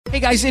Hey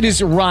guys, it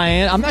is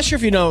Ryan. I'm not sure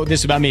if you know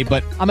this about me,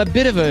 but I'm a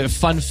bit of a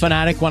fun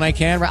fanatic when I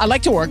can. I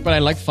like to work, but I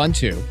like fun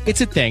too. It's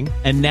a thing.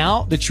 And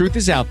now the truth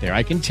is out there.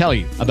 I can tell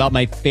you about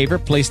my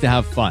favorite place to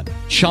have fun.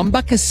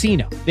 Chumba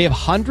Casino. They have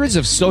hundreds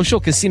of social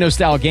casino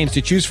style games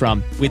to choose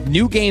from with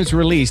new games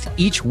released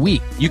each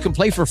week. You can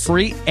play for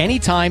free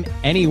anytime,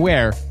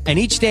 anywhere. And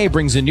each day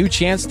brings a new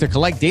chance to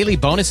collect daily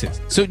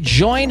bonuses. So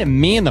join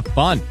me in the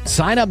fun.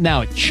 Sign up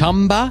now at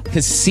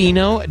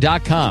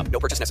ChumbaCasino.com. No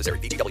purchase necessary.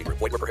 VGW.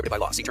 Void where prohibited by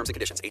law. See terms and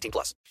conditions.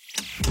 18+.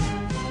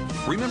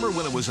 Remember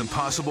when it was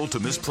impossible to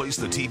misplace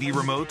the TV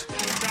remote?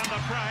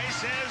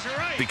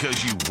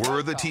 Because you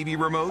were the TV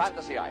remote?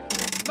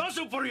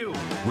 For you.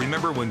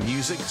 Remember when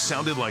music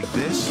sounded like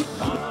this?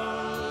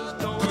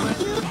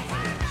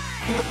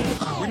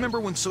 Remember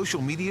when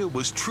social media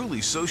was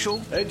truly social?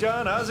 Hey,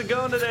 John, how's it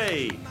going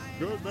today?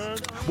 Good, man.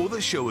 Well,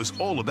 this show is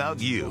all about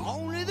you.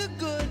 Only the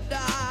good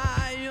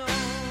die young.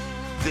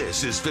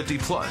 This is 50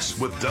 Plus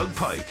with Doug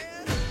Pike.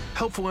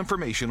 Helpful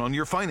information on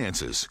your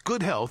finances,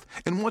 good health,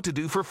 and what to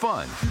do for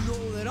fun. You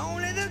know that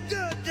only the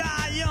good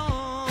die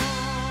young.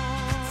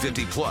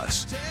 50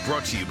 Plus,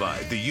 brought to you by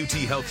the UT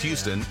Health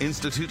Houston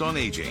Institute on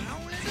Aging.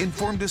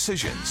 Informed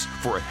decisions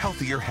for a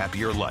healthier,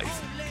 happier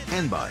life.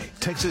 And by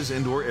Texas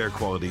Indoor Air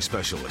Quality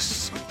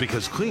Specialists,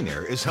 because clean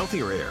air is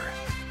healthier air.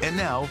 And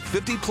now,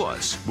 50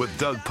 Plus with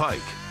Doug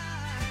Pike.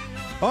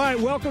 All right,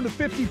 welcome to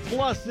 50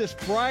 Plus this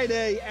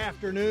Friday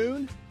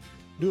afternoon.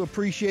 Do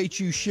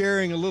appreciate you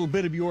sharing a little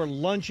bit of your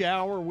lunch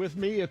hour with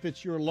me, if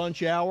it's your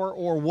lunch hour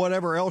or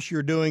whatever else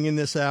you're doing in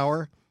this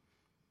hour.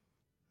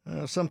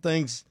 Some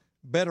things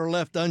better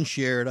left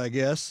unshared, I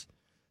guess.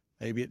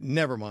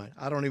 Never mind.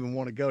 I don't even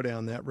want to go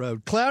down that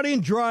road. Cloudy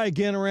and dry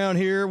again around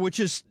here, which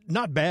is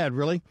not bad,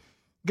 really.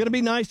 Going to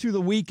be nice through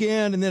the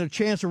weekend, and then a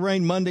chance of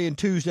rain Monday and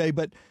Tuesday,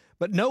 but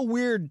no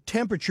weird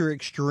temperature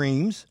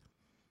extremes.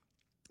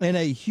 And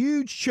a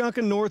huge chunk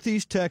of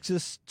northeast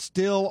Texas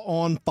still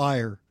on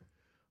fire.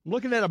 I'm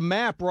looking at a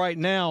map right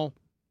now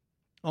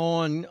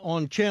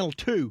on Channel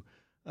 2.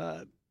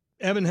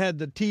 Evan had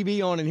the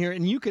TV on in here,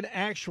 and you can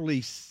actually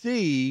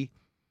see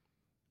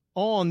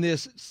on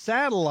this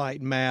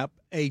satellite map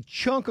a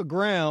chunk of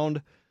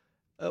ground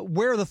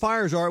where the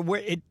fires are,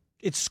 where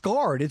it's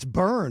scarred, it's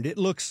burned.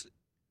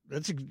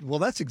 That's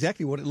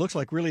exactly what it looks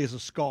like, really, is a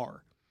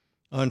scar,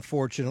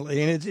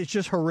 unfortunately. And it's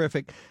just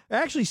horrific.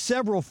 Actually,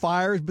 several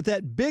fires, but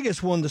that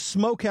biggest one, the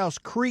Smokehouse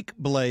Creek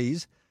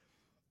blaze,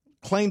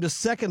 claimed a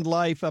second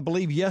life, I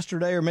believe,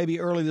 yesterday or maybe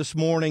early this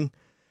morning,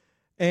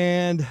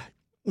 and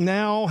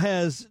now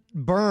has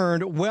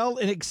burned well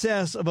in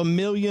excess of 1.2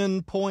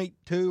 million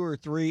or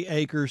 3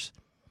 acres.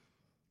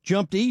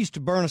 Jumped east to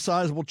burn a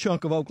sizable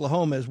chunk of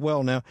Oklahoma as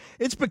well now.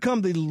 It's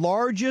become the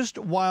largest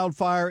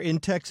wildfire in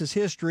Texas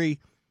history.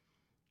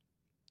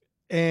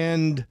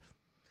 And,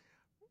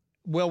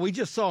 well, we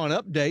just saw an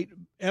update.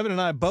 Evan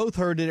and I both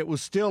heard that it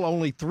was still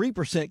only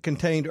 3%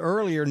 contained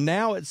earlier.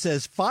 Now it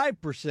says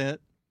 5%.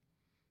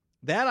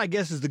 That, I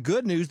guess, is the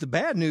good news. The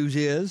bad news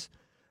is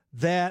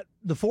that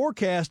the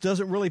forecast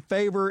doesn't really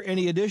favor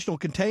any additional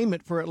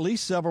containment for at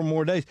least several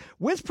more days.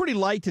 Wind's pretty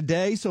light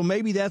today, so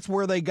maybe that's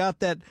where they got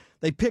that.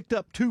 They picked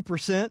up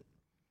 2%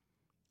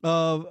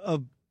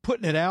 of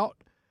putting it out.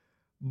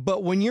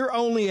 But when you're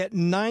only at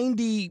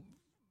 95%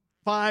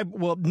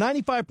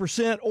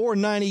 or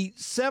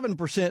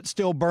 97%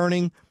 still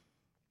burning,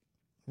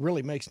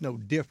 really makes no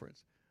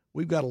difference.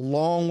 We've got a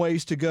long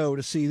ways to go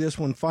to see this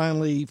one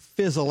finally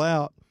fizzle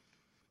out.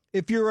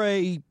 If you're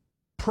a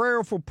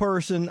prayerful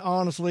person,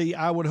 honestly,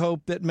 I would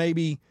hope that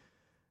maybe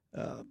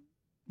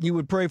you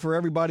would pray for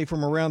everybody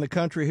from around the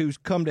country who's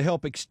come to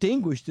help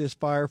extinguish this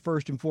fire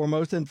first and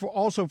foremost, and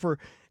also for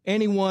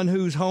anyone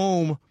whose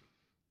home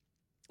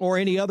or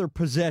any other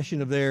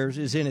possession of theirs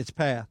is in its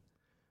path,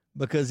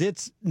 because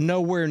it's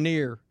nowhere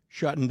near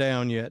shutting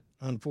down yet,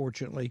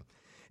 unfortunately.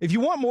 If you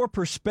want more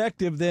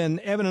perspective than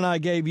Evan and I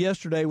gave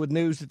yesterday with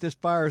news that this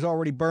fire has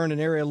already burned an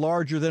area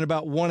larger than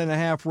about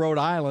 1.5 Rhode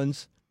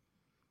Islands,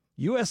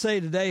 USA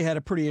Today had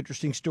a pretty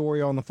interesting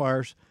story on the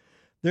fires.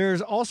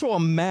 There's also a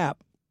map,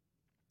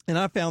 and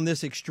I found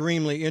this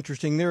extremely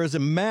interesting. There is a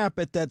map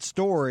at that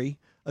story,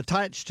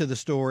 attached to the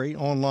story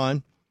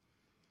online,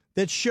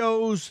 that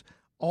shows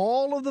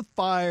all of the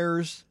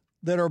fires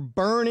that are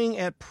burning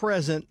at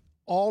present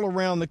all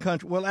around the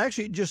country. Well,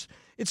 actually,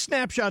 it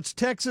snapshots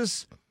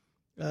Texas,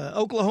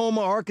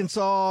 Oklahoma,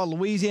 Arkansas,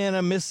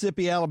 Louisiana,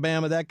 Mississippi,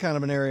 Alabama, that kind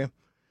of an area.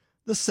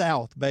 The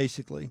South,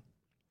 basically.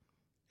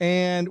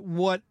 And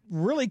what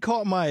really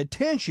caught my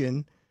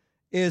attention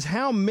is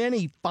how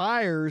many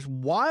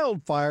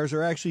wildfires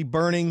are actually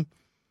burning,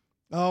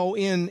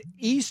 in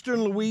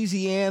eastern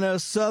Louisiana,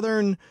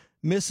 southern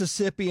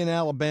Mississippi, and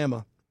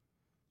Alabama.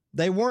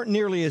 They weren't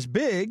nearly as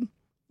big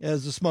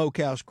as the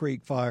Smokehouse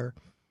Creek fire,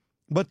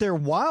 but they're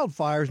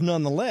wildfires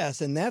nonetheless,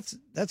 and that's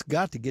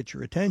got to get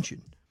your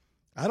attention.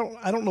 I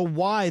don't know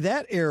why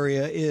that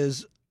area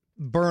is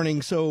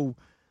burning so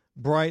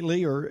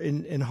brightly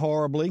and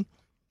horribly.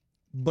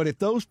 But if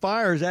those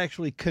fires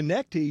actually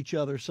connect to each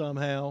other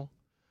somehow,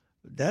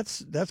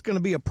 that's going to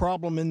be a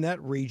problem in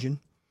that region.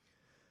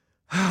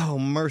 Oh,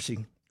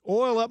 mercy.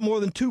 Oil up more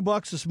than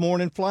 $2 this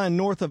morning, flying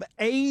north of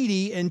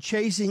 80 and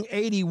chasing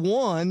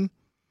 81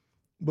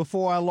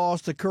 before I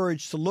lost the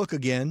courage to look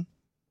again.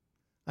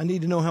 I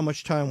need to know how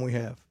much time we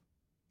have.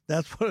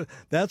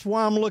 That's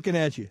why I'm looking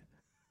at you.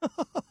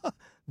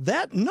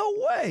 No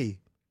way.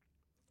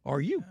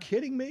 Are you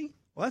kidding me?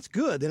 Well, that's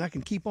good. Then I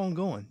can keep on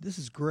going. This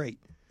is great.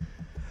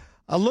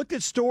 I looked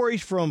at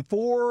stories from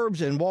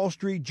Forbes and Wall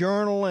Street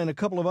Journal and a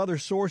couple of other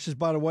sources,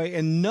 by the way,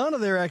 and none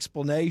of their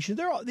explanations,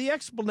 the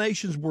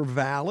explanations were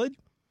valid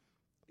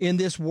in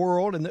this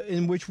world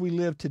in which we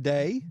live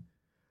today,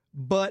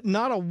 but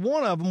not a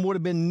one of them would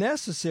have been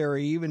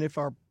necessary even if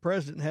our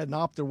president hadn't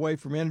opted away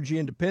from energy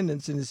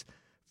independence in his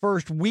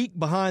first week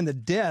behind the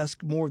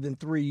desk more than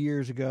 3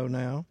 years ago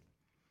now.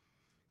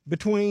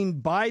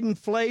 Between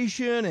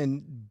Bidenflation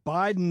and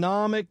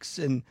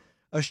Bidenomics and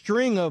a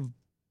string of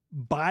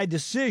bad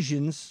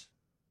decisions,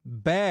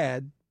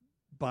 bad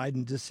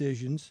Biden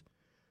decisions,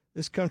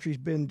 this country's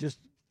been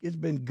it's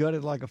been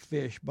gutted like a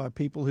fish by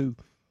people who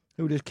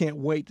just can't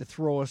wait to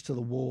throw us to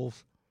the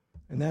wolves.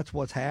 And that's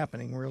what's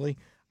happening, really.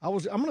 I'm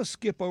going to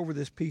skip over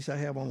this piece I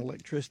have on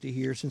electricity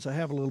here since I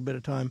have a little bit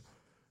of time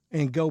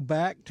and go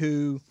back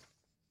to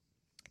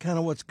kind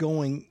of what's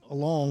going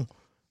on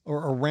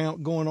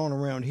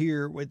around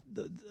here, with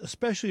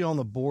especially on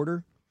the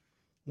border.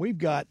 We've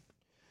got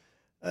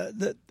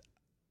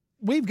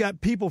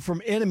people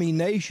from enemy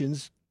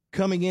nations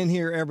coming in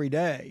here every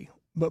day.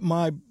 But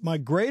my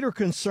greater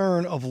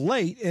concern of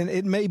late, and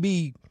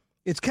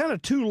it's kind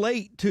of too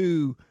late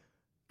to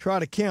try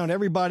to count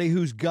everybody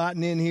who's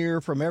gotten in here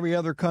from every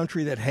other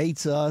country that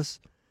hates us.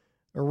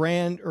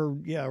 Iran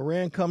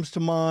comes to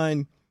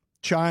mind.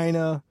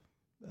 China.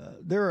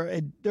 There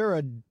are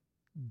a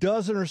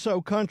dozen or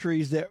so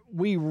countries that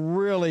we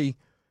really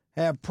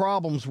have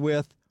problems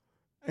with,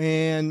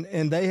 and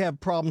they have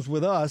problems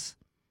with us,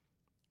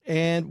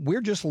 and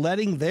we're just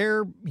letting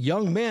their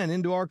young men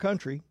into our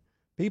country,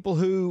 people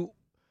who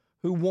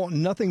want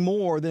nothing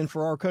more than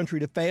for our country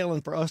to fail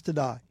and for us to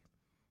die,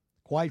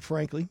 quite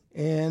frankly.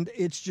 And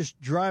it's just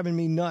driving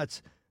me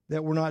nuts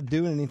that we're not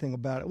doing anything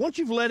about it. Once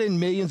you've let in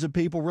millions of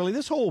people, really,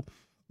 this whole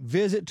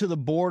visit to the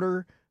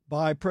border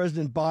by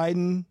President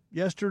Biden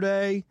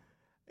yesterday,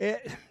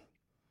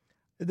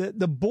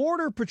 the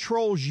Border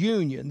Patrol's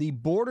union, the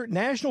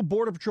National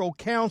Border Patrol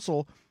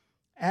Council,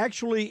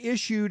 actually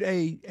issued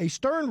a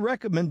stern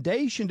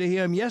recommendation to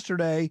him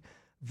yesterday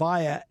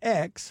via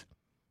X,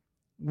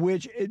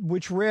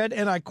 which read,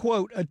 and I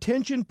quote,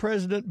 "Attention,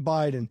 President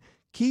Biden,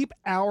 keep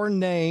our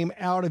name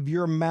out of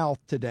your mouth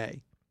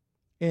today,"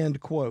 end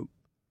quote.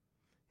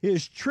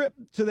 His trip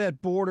to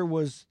that border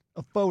was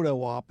a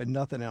photo op and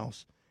nothing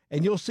else.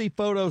 And you'll see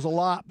photos a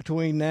lot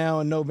between now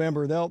and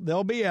November.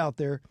 They'll be out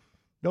there.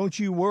 Don't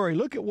you worry.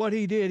 Look at what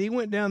he did. He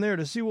went down there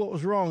to see what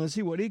was wrong and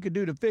see what he could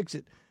do to fix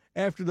it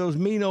after those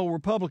mean old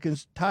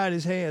Republicans tied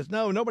his hands.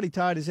 No, nobody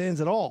tied his hands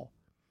at all.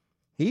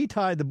 He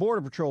tied the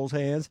Border Patrol's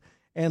hands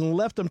and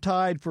left them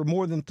tied for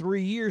more than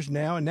 3 years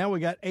now. And now we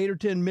got 8 or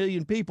 10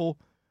 million people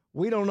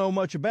we don't know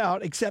much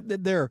about, except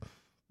that they're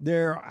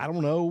I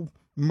don't know,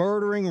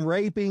 murdering,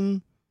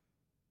 raping,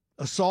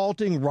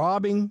 assaulting,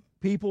 robbing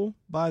people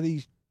by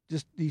these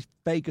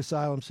fake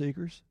asylum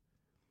seekers.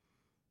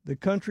 The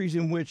countries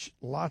in which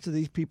lots of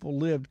these people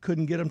lived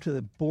couldn't get them to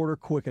the border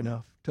quick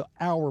enough, to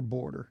our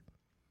border.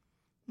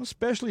 I'm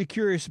especially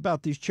curious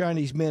about these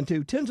Chinese men,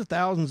 too. Tens of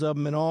thousands of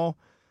them in all.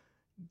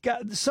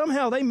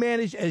 Somehow they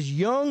managed, as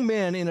young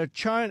men in a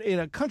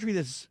country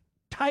that's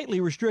tightly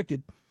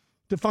restricted,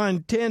 to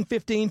find $10,000,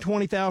 $15,000,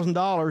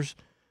 $20,000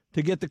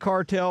 to get the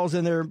cartels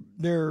and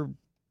their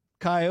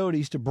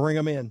coyotes to bring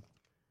them in.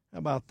 How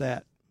about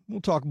that?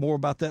 We'll talk more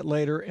about that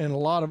later and a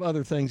lot of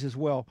other things as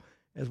well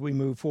as we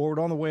move forward.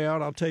 On the way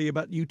out, I'll tell you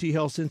about UT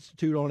Health's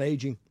Institute on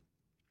Aging.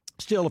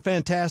 Still a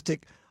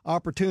fantastic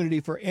opportunity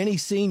for any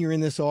senior in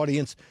this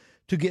audience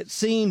to get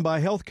seen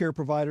by healthcare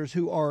providers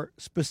who are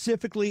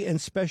specifically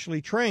and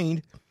specially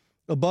trained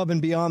above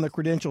and beyond the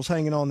credentials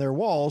hanging on their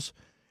walls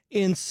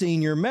in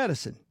senior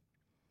medicine.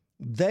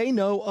 They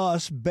know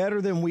us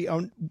better than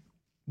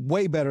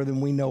way better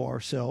than we know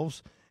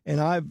ourselves. And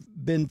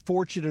I've been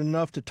fortunate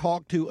enough to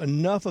talk to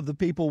enough of the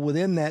people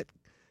within that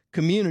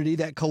community,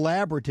 that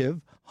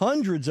collaborative,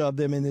 hundreds of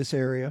them in this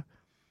area,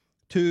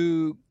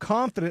 to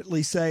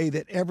confidently say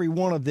that every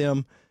one of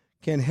them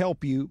can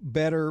help you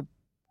better,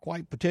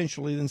 quite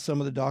potentially, than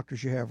some of the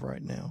doctors you have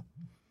right now.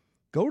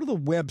 Go to the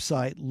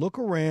website, look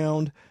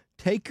around,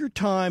 take your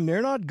time.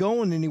 They're not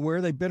going anywhere.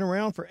 They've been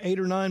around for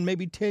 8 or 9,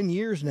 maybe 10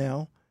 years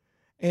now.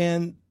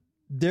 And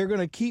they're going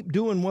to keep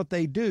doing what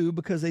they do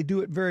because they do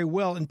it very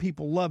well, and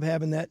people love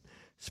having that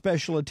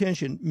special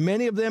attention.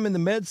 Many of them in the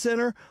Med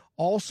Center,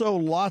 also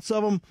lots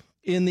of them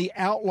in the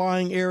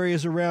outlying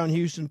areas around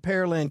Houston,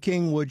 Pearland,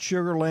 Kingwood,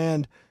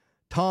 Sugarland,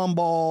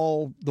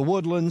 Tomball, the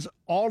Woodlands,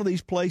 all of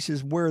these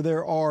places where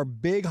there are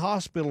big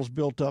hospitals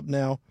built up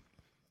now.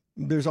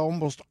 There's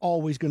almost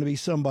always going to be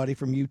somebody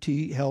from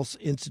UT Health's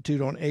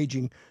Institute on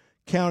Aging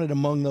counted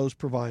among those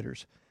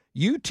providers.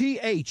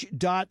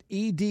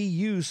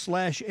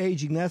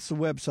 uth.edu/aging. That's the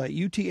website,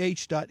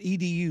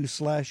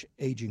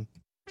 uth.edu/aging.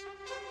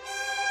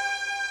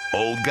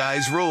 Old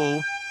guys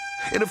rule.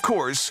 And of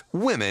course,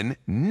 women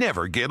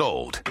never get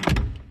old.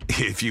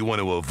 If you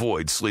want to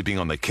avoid sleeping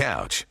on the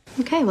couch.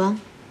 Okay, well,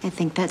 I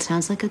think that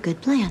sounds like a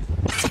good plan.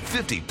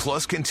 50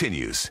 Plus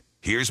continues.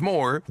 Here's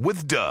more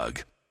with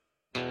Doug.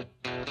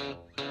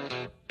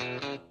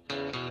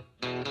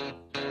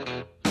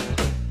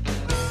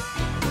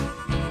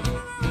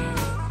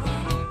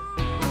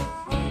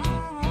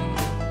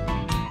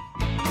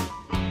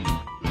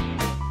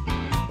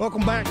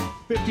 Welcome back,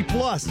 50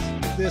 Plus,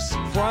 this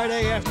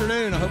Friday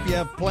afternoon. I hope you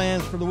have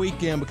plans for the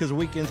weekend because the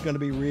weekend's going to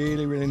be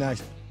really, really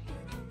nice.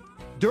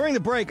 During the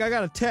break, I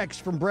got a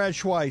text from Brad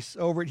Schweiss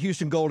over at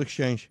Houston Gold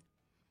Exchange,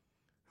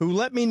 who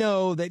let me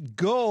know that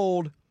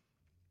gold,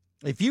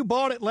 if you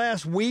bought it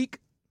last week,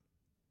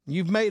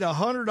 you've made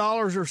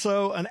 $100 or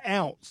so an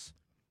ounce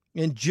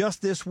in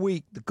just this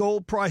week. The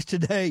gold price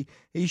today,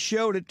 he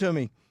showed it to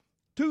me,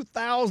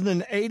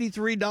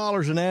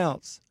 $2,083 an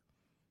ounce.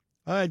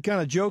 I had kind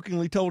of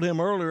jokingly told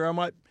him earlier I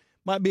might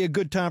be a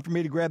good time for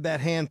me to grab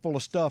that handful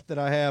of stuff that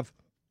I have,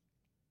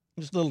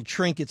 just little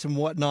trinkets and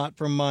whatnot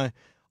from my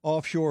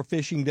offshore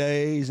fishing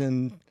days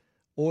and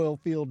oil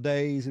field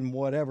days and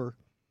whatever,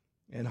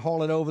 and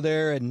haul it over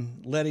there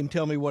and let him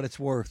tell me what it's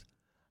worth.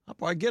 I'll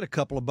probably get a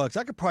couple of bucks.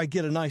 I could probably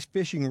get a nice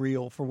fishing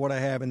reel for what I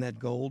have in that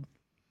gold,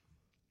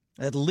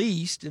 at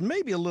least, and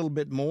maybe a little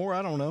bit more.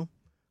 I don't know.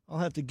 I'll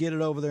have to get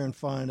it over there and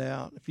find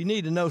out. If you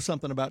need to know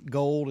something about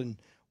gold and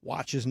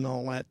watches and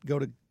all that, go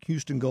to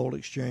Houston Gold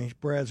Exchange.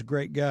 Brad's a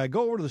great guy.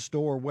 Go over to the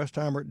store,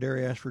 Westheimer at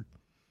Dairy Ashford,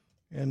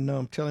 and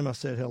tell him I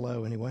said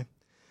hello anyway.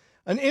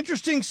 An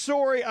interesting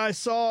story I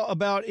saw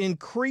about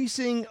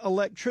increasing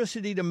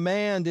electricity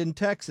demand in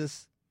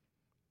Texas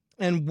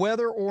and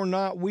whether or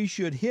not we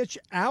should hitch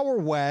our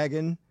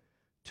wagon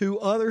to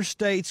other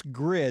states'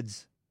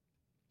 grids.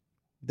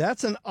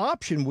 That's an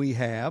option we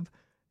have.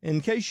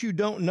 In case you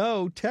don't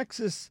know,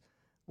 Texas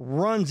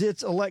runs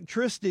its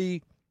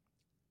electricity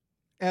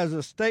as a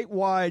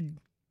statewide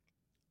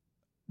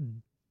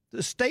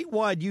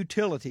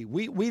utility.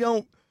 We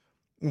don't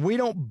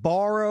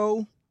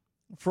borrow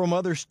from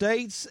other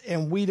states,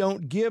 and we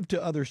don't give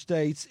to other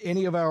states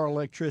any of our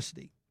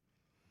electricity.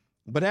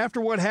 But after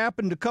what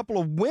happened a couple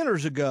of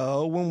winters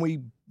ago, when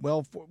we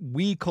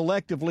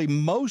collectively,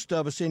 most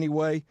of us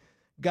anyway,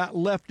 got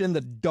left in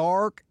the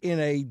dark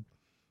with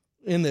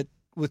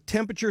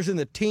temperatures in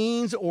the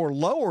teens or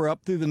lower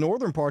up through the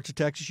northern parts of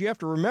Texas, you have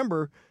to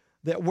remember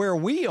that where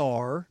we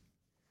are,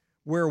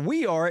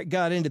 it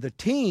got into the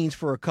teens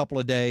for a couple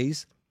of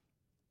days.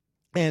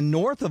 And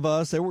north of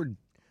us, there were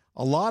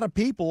a lot of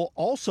people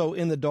also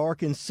in the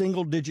dark in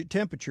single-digit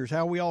temperatures.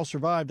 How we all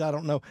survived, I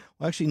don't know.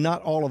 Well, actually,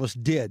 not all of us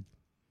did.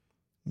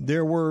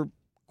 There were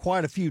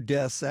quite a few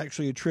deaths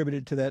actually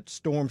attributed to that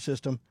storm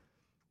system,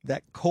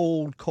 that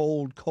cold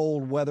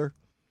weather.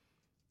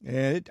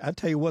 And I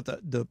tell you what,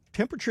 the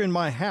temperature in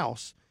my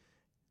house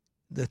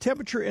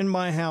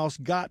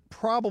got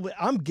probably,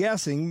 I'm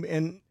guessing,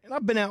 and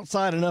I've been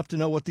outside enough to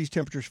know what these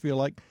temperatures feel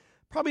like,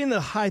 probably in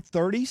the high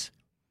 30s,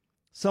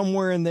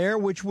 somewhere in there,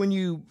 which when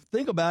you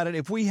think about it,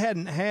 if we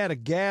hadn't had a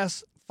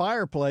gas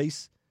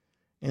fireplace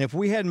and if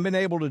we hadn't been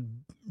able to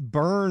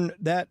burn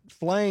that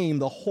flame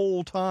the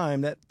whole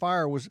time that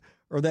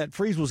that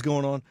freeze was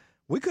going on,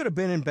 we could have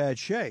been in bad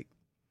shape.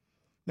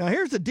 Now,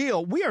 here's the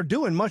deal. We are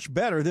doing much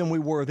better than we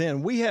were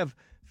then. We have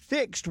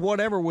fixed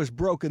whatever was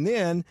broken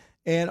then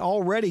and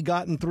already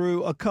gotten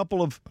through a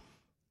couple of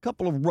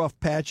rough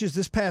patches.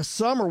 This past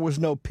summer was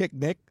no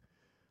picnic.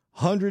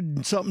 100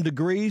 and something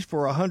degrees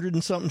for 100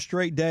 and something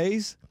straight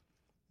days.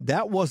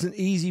 That wasn't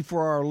easy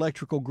for our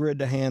electrical grid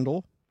to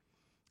handle.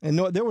 And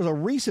there was a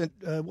recent,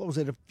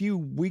 a few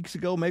weeks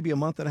ago, maybe a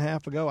month and a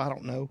half ago, I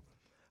don't know.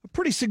 A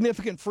pretty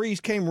significant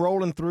freeze came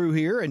rolling through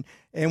here,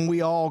 and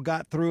we all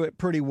got through it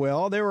pretty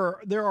well. There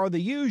are the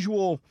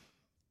usual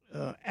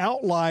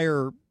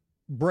outlier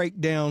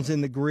breakdowns in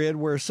the grid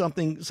where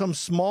some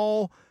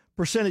small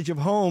percentage of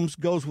homes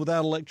goes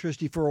without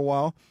electricity for a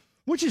while,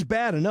 which is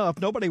bad enough.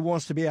 Nobody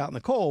wants to be out in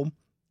the cold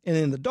and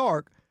in the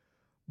dark,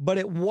 but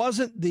it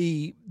wasn't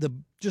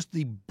just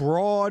the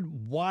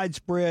broad,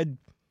 widespread,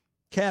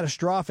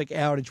 catastrophic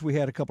outage we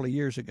had a couple of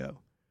years ago.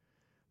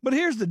 But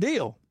here's the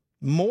deal.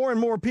 More and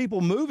more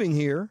people moving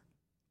here,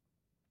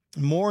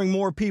 more and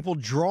more people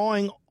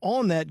drawing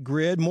on that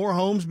grid, more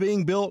homes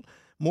being built,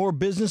 more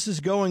businesses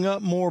going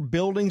up, more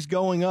buildings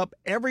going up,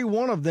 every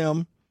one of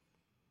them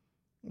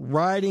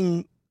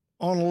riding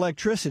on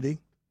electricity.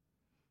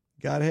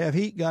 Got to have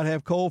heat, got to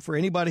have cold for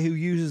anybody who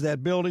uses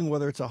that building,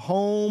 whether it's a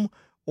home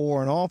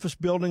or an office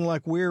building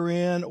like we're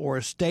in or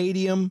a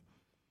stadium.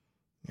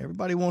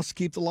 Everybody wants to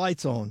keep the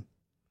lights on.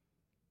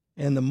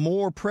 And the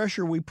more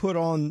pressure we put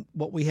on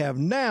what we have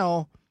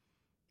now,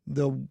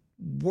 the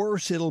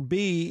worse it'll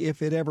be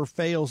if it ever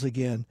fails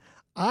again.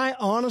 I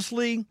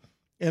honestly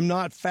am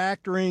not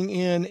factoring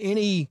in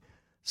any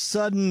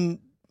sudden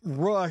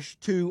rush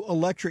to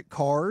electric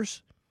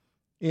cars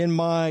in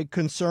my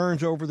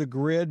concerns over the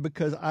grid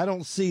because I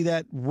don't see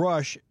that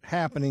rush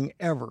happening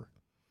ever.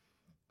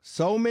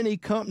 So many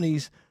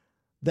companies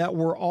that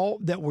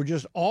were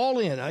just all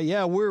in.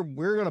 We're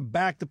going to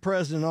back the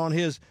president on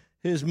his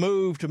his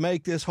move to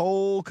make this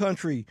whole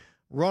country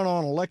run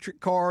on electric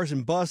cars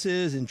and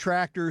buses and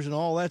tractors and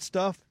all that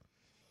stuff,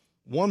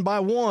 one by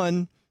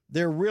one,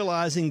 they're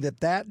realizing that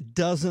that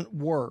doesn't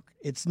work.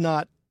 It's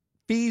not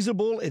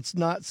feasible. It's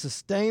not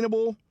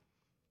sustainable.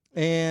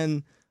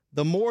 And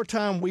the more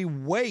time we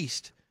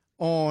waste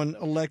on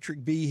electric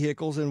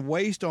vehicles and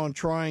waste on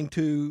trying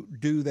to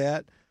do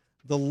that,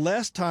 the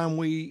less time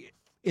we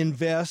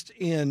invest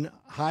in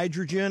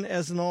hydrogen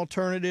as an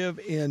alternative,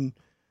 in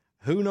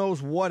who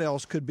knows what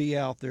else could be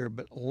out there.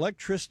 But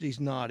electricity's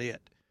not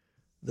it.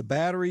 The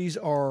batteries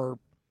are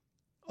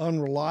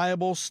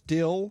unreliable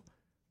still.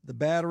 The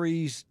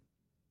batteries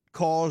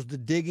cause the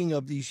digging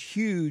of these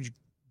huge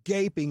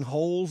gaping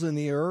holes in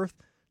the earth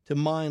to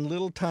mine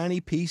little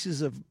tiny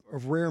pieces of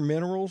rare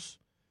minerals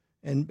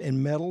and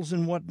metals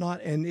and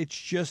whatnot. And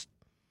it's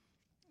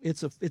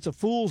a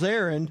fool's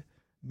errand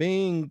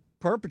being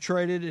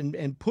perpetrated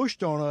and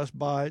pushed on us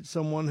by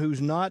someone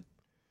who's not.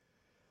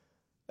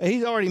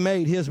 He's already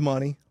made his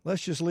money.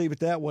 Let's just leave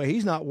it that way.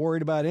 He's not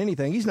worried about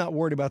anything. He's not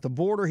worried about the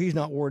border. He's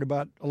not worried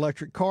about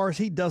electric cars.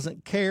 He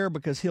doesn't care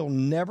because he'll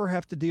never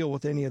have to deal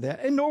with any of that,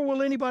 and nor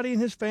will anybody in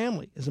his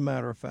family, as a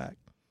matter of fact.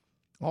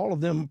 All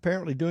of them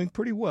apparently doing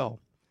pretty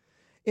well.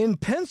 In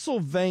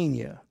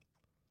Pennsylvania,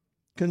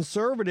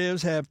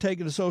 conservatives have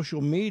taken to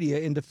social media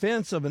in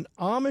defense of an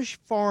Amish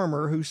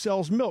farmer who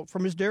sells milk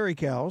from his dairy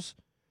cows,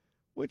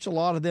 which a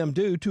lot of them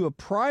do, to a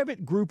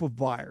private group of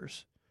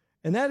buyers.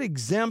 And that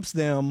exempts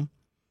them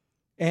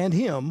and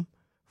him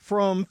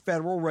from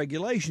federal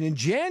regulation. In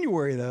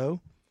January,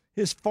 though,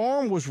 his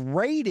farm was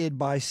raided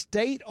by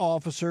state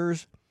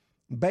officers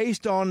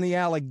based on the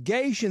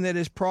allegation that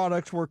his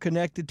products were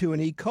connected to an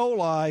E.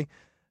 coli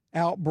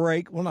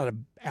outbreak. Well, not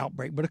an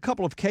outbreak, but a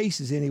couple of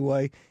cases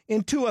anyway,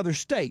 in 2 other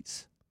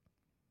states.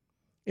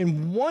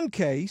 In one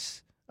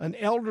case, an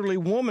elderly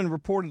woman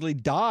reportedly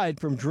died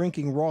from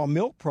drinking raw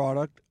milk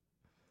product,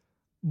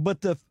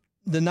 but the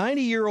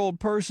 90-year-old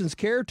person's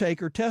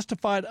caretaker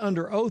testified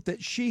under oath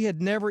that she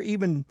had never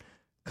even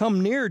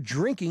come near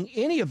drinking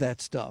any of that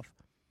stuff,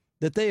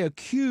 that they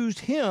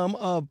accused him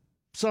of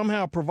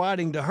somehow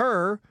providing to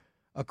her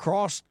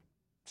across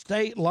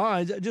state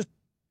lines.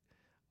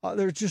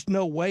 There's just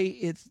no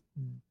way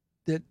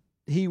that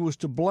he was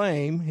to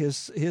blame,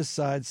 his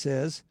side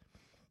says.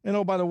 And,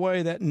 oh, by the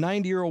way, that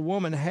 90-year-old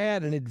woman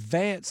had an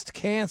advanced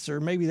cancer.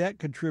 Maybe that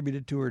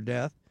contributed to her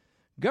death.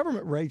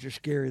 Government raids are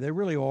scary. They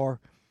really are.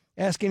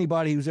 Ask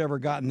anybody who's ever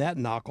gotten that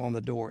knock on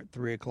the door at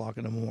 3 o'clock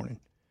in the morning.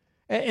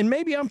 And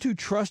maybe I'm too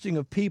trusting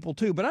of people,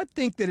 too, but I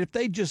think that if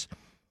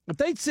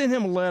they'd sent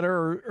him a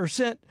letter or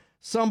sent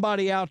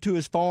somebody out to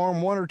his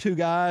farm, 1 or 2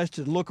 guys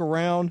to look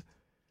around,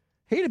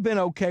 he'd have been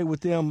okay with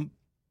them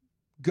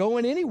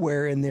going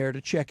anywhere in there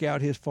to check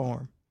out his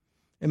farm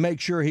and make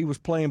sure he was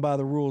playing by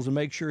the rules and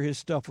make sure his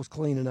stuff was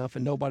clean enough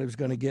and nobody was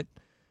going to get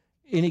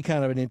any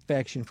kind of an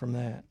infection from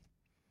that.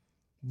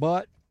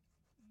 But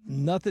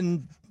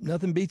nothing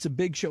beats a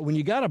big show. When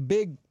you got a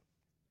big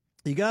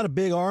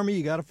army,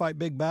 you got to fight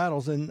big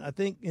battles. And I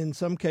think in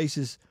some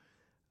cases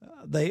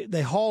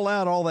they haul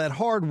out all that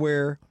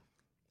hardware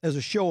as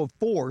a show of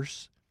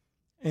force.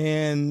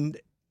 And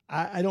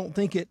I don't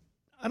think it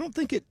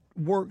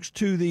works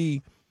to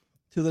the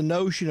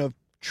notion of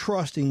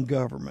trusting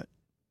government.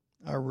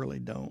 I really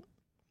don't.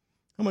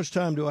 How much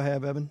time do I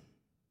have, Evan?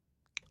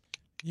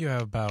 You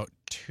have about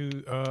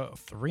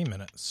 3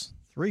 minutes.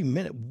 3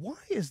 minutes. Why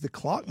is the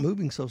clock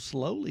moving so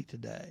slowly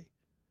today?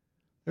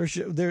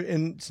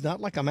 And it's not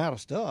like I'm out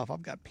of stuff.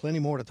 I've got plenty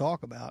more to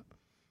talk about.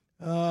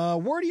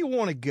 Where do you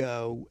want to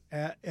go,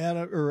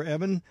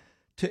 Evan?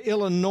 To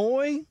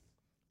Illinois,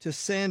 to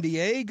San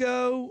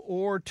Diego,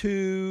 or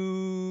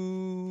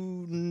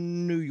to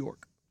New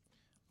York?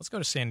 Let's go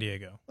to San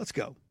Diego. Let's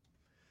go.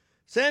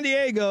 San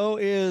Diego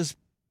is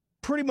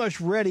pretty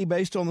much ready,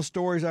 based on the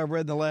stories I've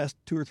read in the last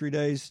 2 or 3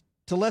 days,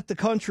 to let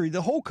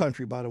the whole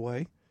country, by the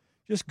way,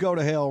 just go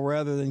to hell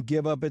rather than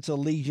give up its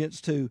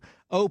allegiance to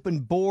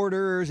open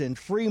borders and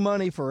free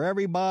money for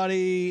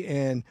everybody,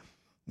 and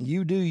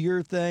you do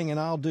your thing and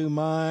I'll do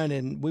mine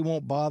and we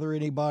won't bother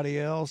anybody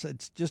else.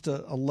 It's just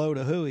a load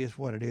of hooey is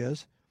what it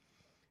is.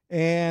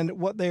 And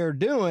what they are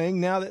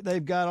doing now that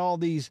they've got all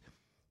these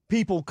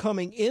people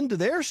coming into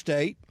their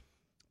state,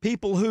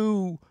 people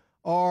who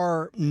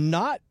are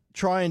not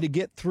trying to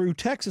get through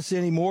Texas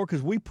anymore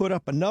because we put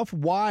up enough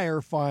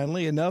wire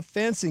finally, enough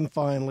fencing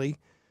finally,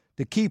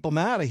 to keep them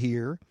out of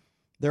here.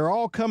 They're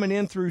all coming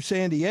in through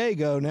San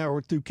Diego now,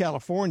 or through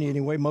California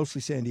anyway,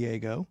 mostly San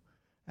Diego.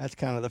 That's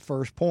kind of the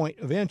first point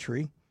of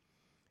entry.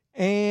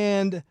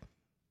 And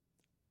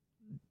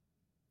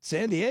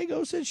San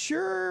Diego said,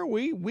 sure,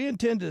 we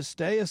intend to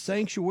stay a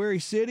sanctuary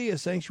city, a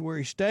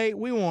sanctuary state.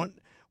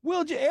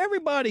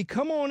 Everybody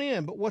come on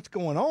in. But what's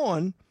going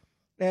on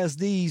as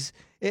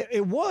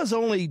it was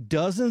only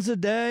dozens a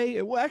day.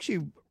 Actually,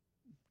 a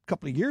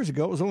couple of years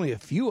ago, it was only a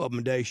few of them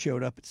a day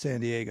showed up at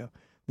San Diego.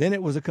 Then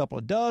it was a couple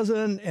of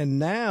dozen, and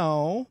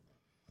now,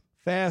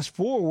 fast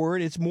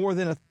forward, it's more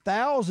than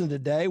 1,000 a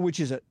day, which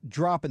is a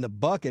drop in the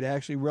bucket,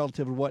 actually,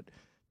 relative to what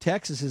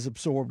Texas has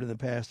absorbed in the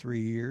past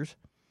 3 years.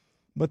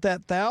 But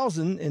that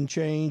 1,000 and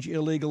change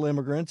illegal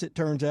immigrants, it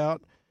turns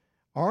out,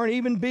 aren't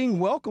even being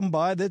welcomed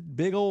by the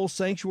big old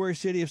sanctuary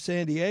city of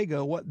San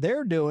Diego. What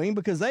they're doing,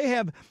 because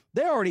they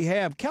already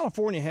have,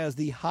 California has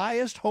the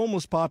highest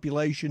homeless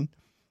population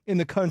in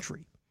the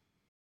country.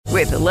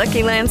 With the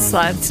Lucky Land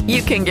Slots,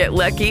 you can get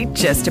lucky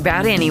just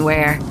about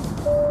anywhere.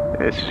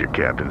 This is your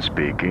captain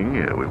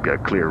speaking. We've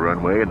got clear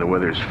runway and the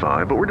weather's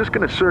fine, but we're just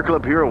going to circle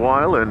up here a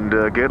while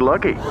and get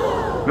lucky.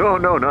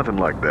 No, nothing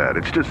like that.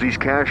 It's just these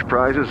cash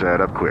prizes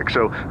add up quick.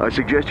 So I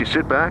suggest you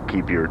sit back,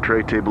 keep your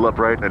tray table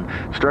upright, and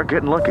start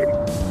getting lucky.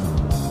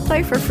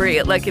 Play for free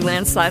at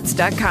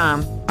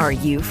LuckyLandSlots.com. Are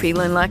you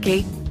feeling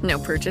lucky? No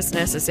purchase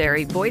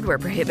necessary. Void where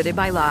prohibited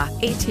by law.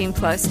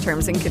 18+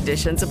 terms and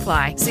conditions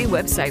apply. See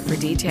website for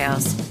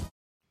details.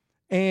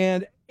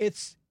 And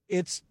it's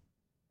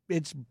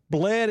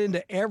bled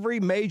into every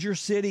major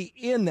city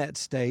in that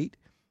state,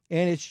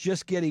 and it's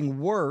just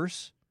getting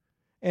worse.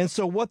 And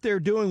so what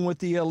they're doing with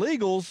the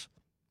illegals,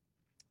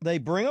 they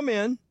bring them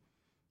in.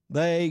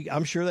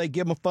 I'm sure they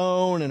give them a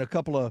phone and a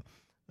couple of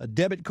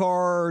debit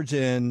cards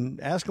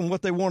and ask them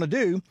what they want to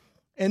do.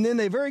 And then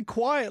they very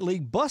quietly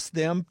bus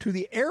them to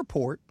the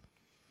airport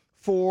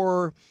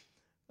for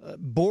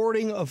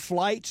boarding of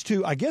flights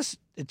to, I guess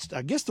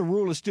the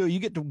rule is still you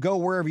get to go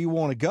wherever you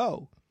want to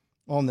go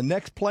on the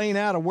next plane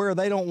out of where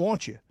they don't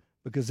want you,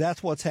 because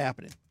that's what's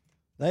happening.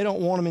 They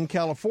don't want them in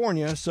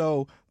California,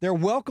 so they're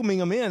welcoming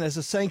them in as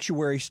a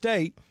sanctuary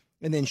state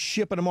and then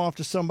shipping them off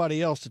to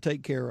somebody else to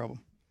take care of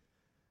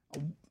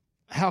them.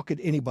 How could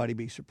anybody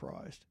be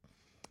surprised?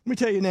 Let me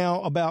tell you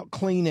now about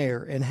clean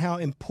air and how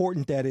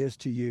important that is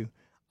to you.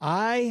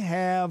 I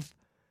have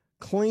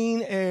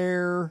clean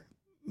air,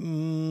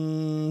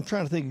 I'm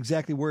trying to think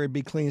exactly where it'd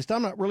be cleanest.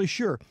 I'm not really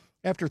sure.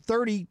 After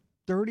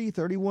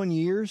 31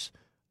 years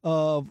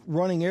of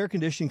running air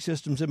conditioning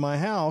systems in my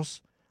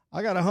house,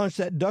 I got a hunch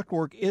that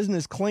ductwork isn't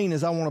as clean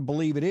as I want to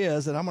believe it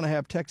is, and I'm going to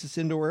have Texas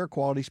Indoor Air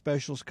Quality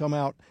Specialists come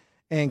out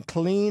and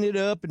clean it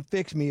up and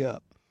fix me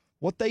up.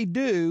 What they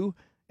do,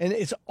 and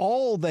it's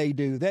all they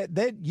do,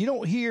 that you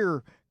don't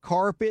hear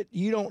carpet,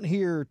 you don't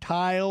hear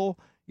tile,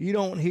 you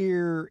don't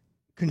hear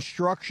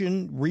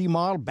construction,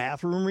 remodel,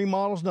 bathroom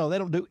remodels. No, they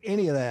don't do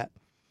any of that.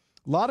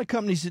 A lot of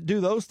companies that do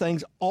those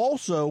things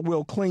also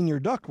will clean your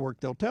ductwork,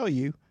 they'll tell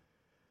you.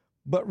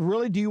 But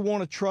really, do you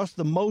want to trust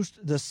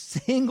the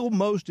single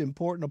most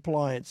important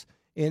appliance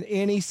in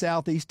any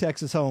Southeast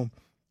Texas home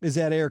is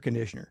that air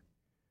conditioner?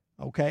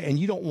 Okay, and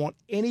you don't want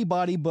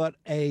anybody but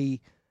a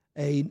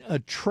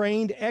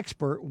trained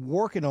expert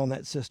working on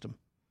that system,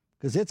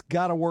 because it's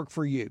got to work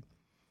for you.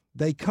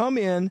 They come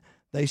in,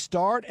 they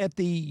start at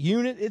the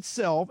unit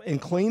itself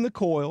and clean the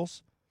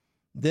coils.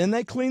 Then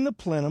they clean the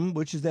plenum,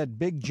 which is that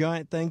big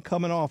giant thing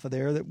coming off of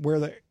there where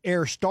the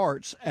air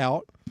starts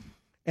out.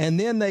 And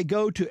then they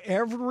go to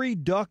every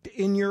duct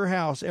in your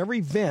house, every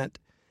vent,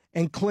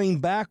 and clean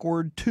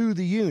backward to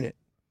the unit,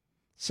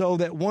 so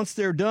that once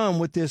they're done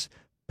with this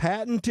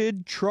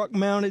patented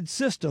truck-mounted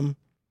system,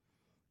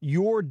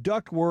 your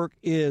ductwork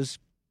is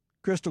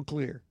crystal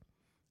clear,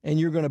 and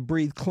you're going to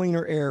breathe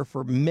cleaner air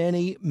for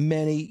many,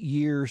 many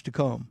years to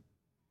come.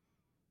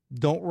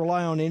 Don't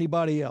rely on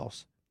anybody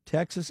else.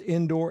 Texas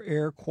Indoor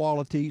Air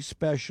Quality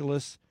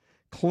Specialists.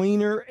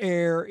 Cleaner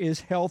air is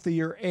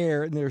healthier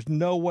air, and there's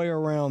no way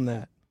around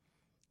that.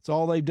 It's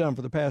all they've done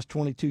for the past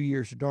 22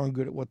 years. They're darn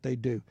good at what they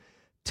do.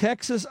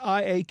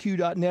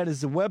 TexasIAQ.net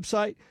is the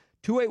website.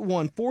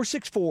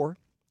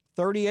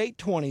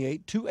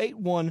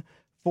 281-464-3828.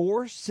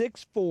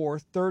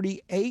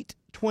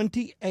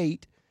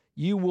 281-464-3828.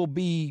 You will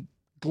be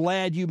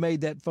glad you made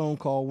that phone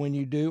call when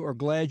you do, or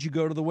glad you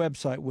go to the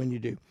website when you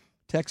do.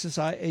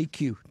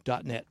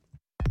 TexasIAQ.net.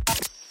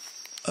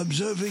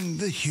 Observing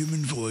the human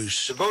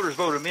voice. The voters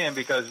vote him in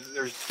because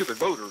they're stupid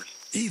voters.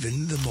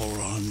 Even the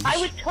morons. I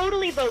would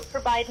totally vote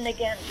for Biden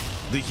again.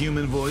 The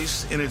human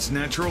voice in its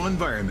natural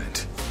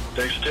environment.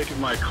 Thanks for taking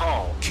my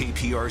call.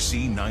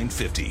 KPRC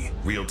 950.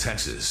 Real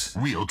Texas.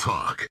 Real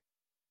talk.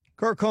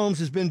 Kirk Holmes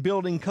has been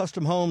building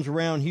custom homes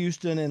around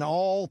Houston and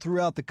all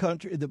throughout the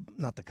country.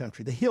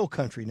 The hill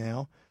country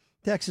now.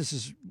 Texas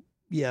is,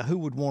 who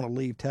would want to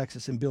leave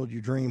Texas and build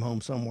your dream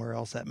home somewhere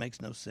else? That makes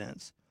no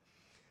sense.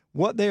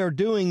 What they are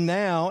doing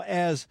now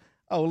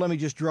let me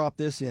just drop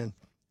this in.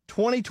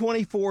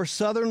 2024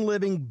 Southern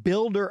Living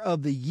Builder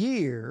of the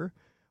Year,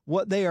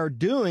 what they are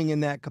doing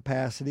in that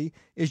capacity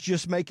is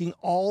just making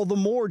all the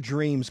more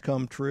dreams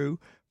come true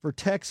for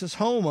Texas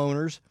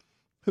homeowners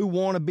who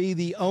want to be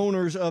the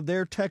owners of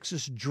their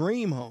Texas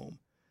dream home.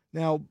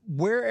 Now,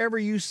 wherever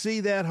you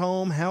see that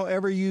home,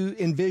 however you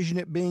envision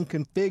it being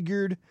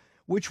configured,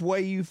 which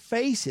way you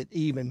face it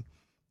even,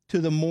 to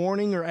the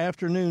morning or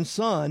afternoon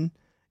sun,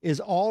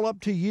 is all up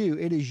to you.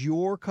 It is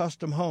your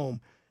custom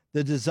home.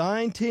 The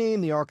design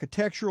team, the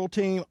architectural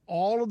team,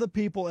 all of the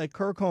people at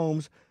Kirk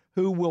Homes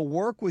who will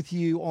work with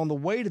you on the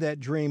way to that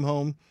dream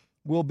home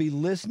will be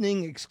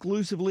listening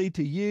exclusively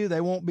to you. They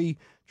won't be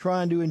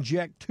trying to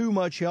inject too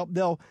much help.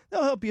 They'll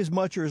help you as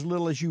much or as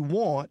little as you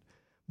want,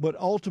 but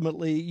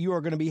ultimately you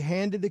are going to be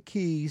handed the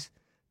keys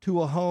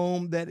to a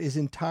home that is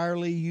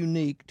entirely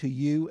unique to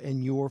you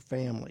and your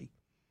family.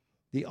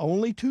 The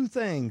only two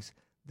things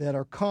that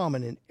are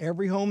common in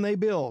every home they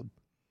build: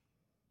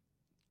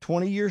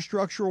 20-year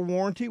structural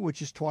warranty,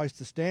 which is twice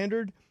the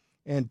standard,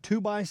 and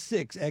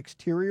 2x6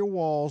 exterior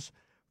walls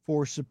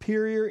for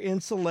superior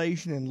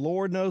insulation, and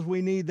Lord knows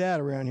we need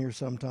that around here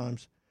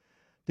sometimes.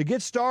 To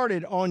get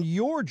started on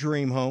your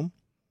dream home,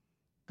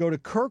 go to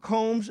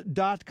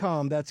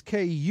kirkhomes.com. That's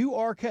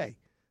K-U-R-K,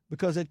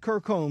 because at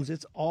Kirk Homes,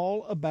 it's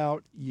all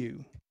about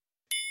you.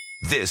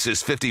 This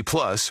is 50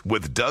 Plus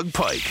with Doug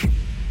Pike.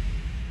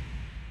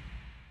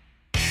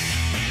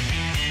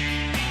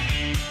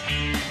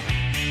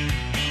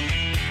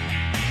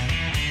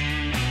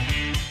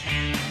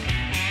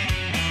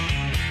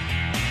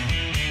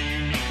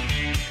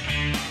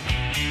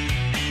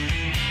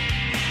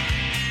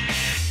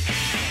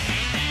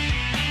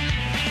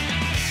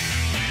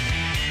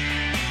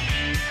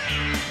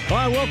 All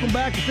right, welcome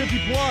back to 50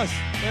 Plus.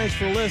 Thanks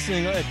for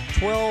listening. At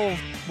 12,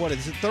 what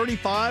is it,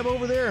 35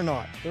 over there or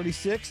not?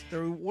 36?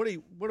 What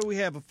do we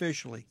have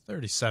officially?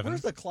 37.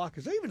 Where's the clock?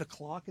 Is there even a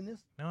clock in this?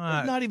 No,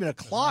 There's not even a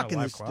clock in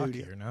the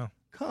studio. Here, no.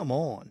 Come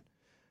on.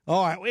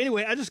 All right. Well,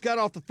 anyway, I just got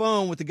off the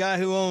phone with the guy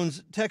who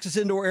owns Texas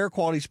Indoor Air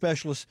Quality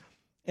Specialists,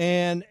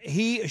 and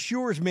he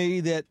assures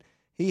me that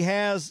he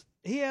has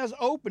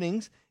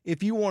openings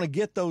if you want to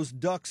get those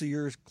ducts of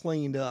yours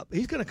cleaned up.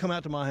 He's going to come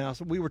out to my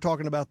house. We were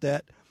talking about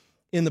that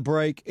in the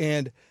break,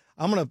 and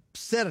I'm going to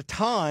set a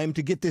time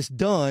to get this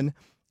done,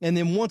 and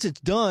then once it's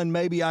done,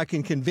 maybe I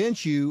can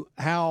convince you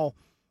how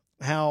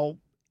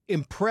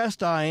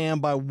impressed I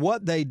am by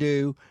what they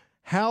do,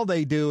 how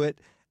they do it,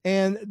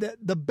 and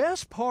the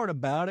best part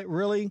about it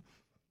really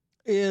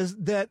is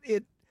that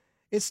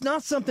it's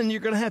not something you're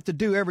going to have to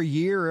do every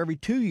year or every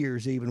 2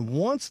 years even.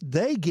 Once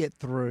they get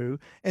through,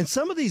 and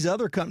some of these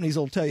other companies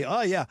will tell you,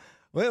 oh, yeah,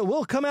 well,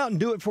 we'll come out and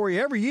do it for you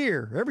every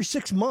year, every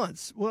 6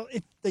 months. Well,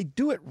 if they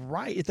do it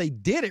right, if they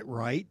did it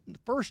right in the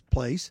first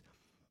place,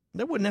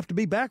 they wouldn't have to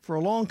be back for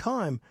a long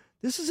time.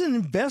 This is an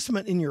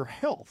investment in your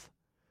health,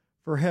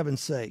 for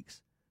heaven's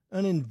sakes.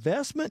 An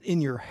investment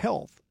in your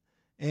health.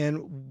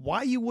 And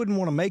why you wouldn't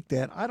want to make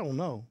that, I don't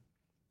know.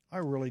 I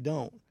really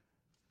don't.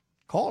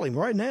 Call him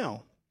right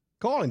now.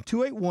 Call him,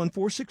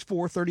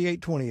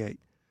 281-464-3828.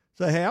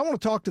 Say, hey, I want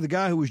to talk to the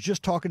guy who was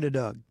just talking to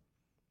Doug.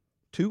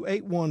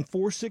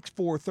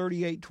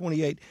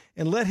 281-464-3828,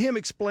 and let him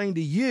explain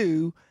to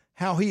you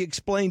how he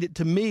explained it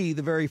to me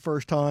the very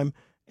first time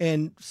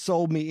and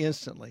sold me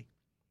instantly.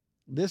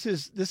 This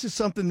is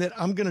something that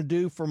I'm going to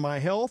do for my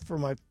health, for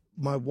my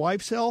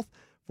wife's health,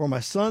 for my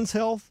son's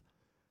health,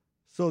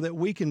 so that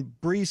we can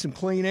breathe some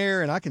clean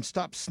air and I can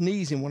stop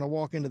sneezing when I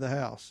walk into the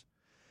house.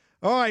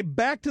 All right,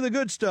 back to the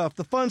good stuff,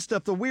 the fun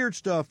stuff, the weird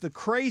stuff, the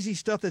crazy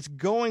stuff that's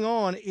going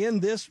on in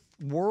this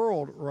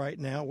world right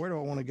now. Where do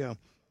I want to go?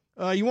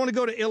 You want to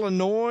go to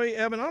Illinois,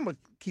 Evan? I'm going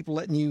to keep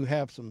letting you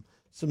have some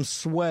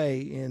sway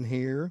in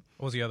here.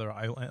 What was the other?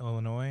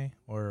 Illinois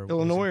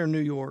or New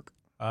York?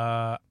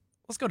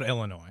 Let's go to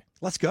Illinois.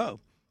 Let's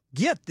go.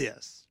 Get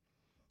this.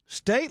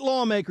 State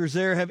lawmakers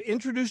there have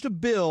introduced a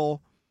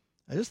bill.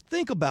 Now just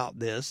think about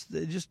this.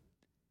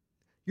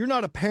 You're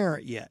not a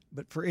parent yet,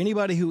 but for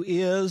anybody who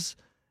is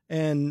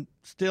and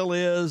still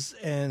is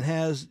and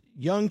has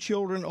young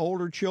children,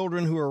 older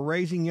children who are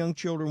raising young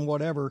children,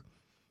 whatever,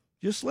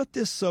 just let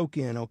this soak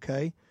in,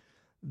 okay?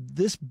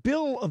 This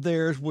bill of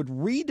theirs would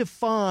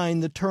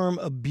redefine the term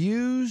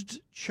abused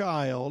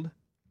child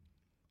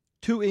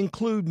to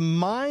include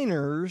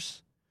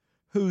minors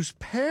whose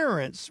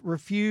parents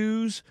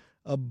refuse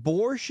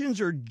abortions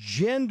or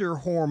gender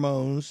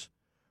hormones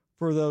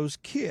for those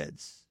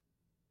kids.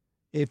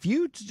 If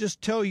you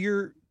just tell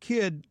your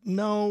kid,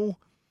 no,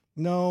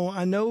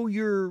 I know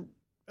you're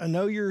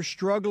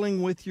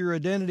struggling with your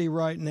identity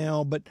right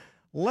now, but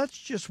let's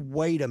just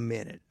wait a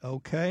minute,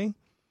 okay?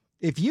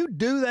 If you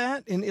do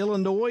that in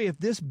Illinois, if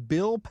this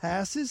bill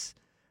passes,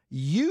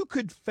 you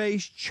could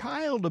face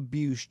child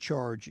abuse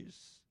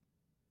charges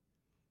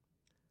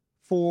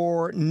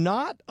for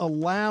not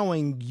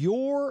allowing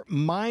your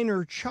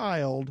minor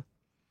child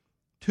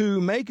to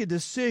make a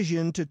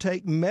decision to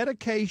take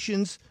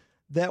medications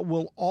that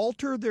will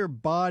alter their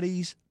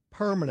bodies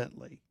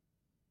permanently.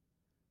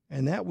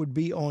 And that would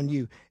be on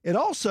you. It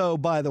also,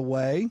 by the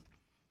way,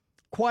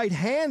 quite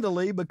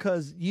handily,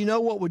 because you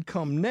know what would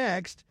come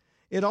next,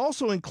 it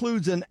also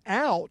includes an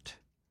out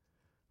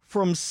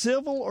from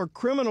civil or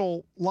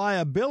criminal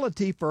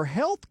liability for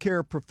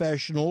healthcare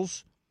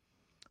professionals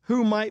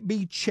who might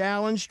be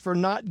challenged for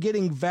not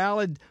getting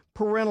valid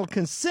parental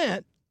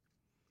consent,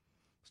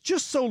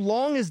 just so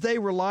long as they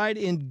relied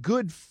in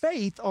good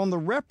faith on the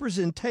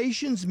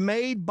representations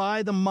made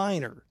by the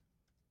minor.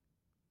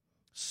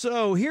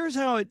 So here's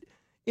how it,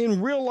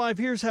 in real life,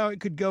 here's how it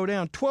could go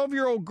down.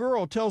 12-year-old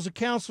girl tells a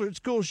counselor at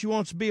school she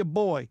wants to be a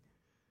boy.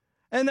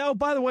 And oh,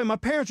 by the way, my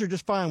parents are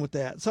just fine with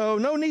that. So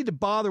no need to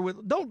bother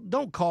with,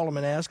 don't call them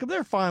and ask them.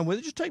 They're fine with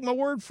it. Just take my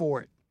word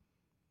for it.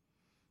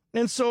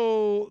 And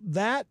so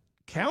that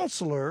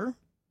counselor,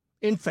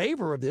 in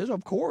favor of this,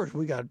 of course,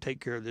 we got to take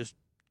care of this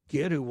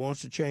kid who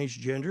wants to change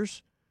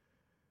genders,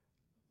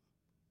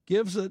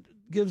 gives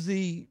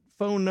the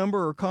phone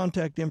number or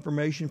contact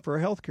information for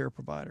a healthcare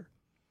provider.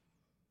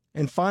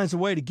 and finds a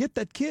way to get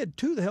that kid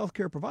to the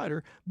healthcare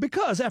provider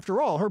because,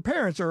 after all, her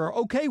parents are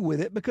okay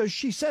with it because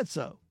she said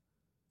so.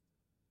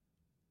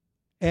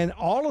 And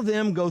all of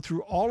them go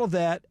through all of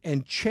that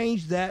and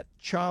change that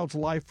child's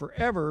life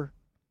forever.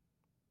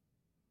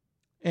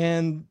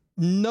 And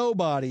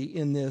nobody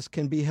in this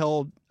can be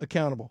held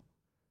accountable.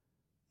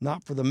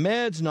 Not for the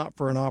meds, not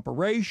for an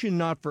operation,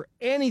 not for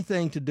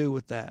anything to do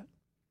with that.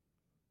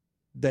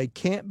 They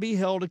can't be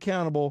held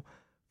accountable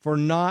for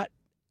not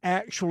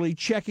actually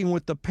checking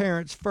with the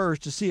parents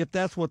first to see if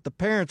that's what the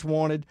parents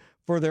wanted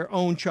for their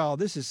own child.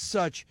 This is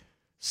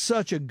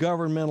such a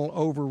governmental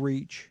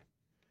overreach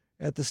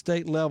at the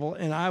state level,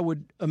 and I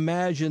would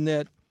imagine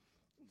that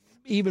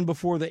even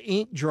before the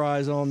ink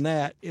dries on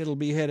that, it'll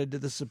be headed to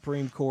the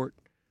Supreme Court.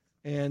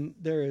 And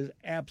there is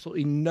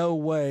absolutely no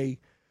way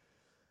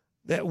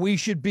that we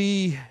should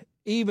be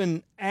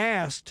even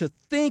asked to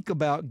think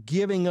about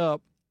giving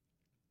up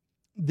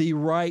the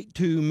right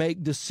to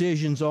make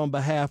decisions on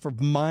behalf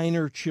of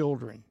minor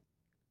children.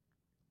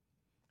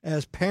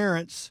 As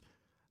parents,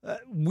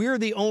 we're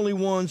the only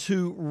ones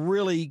who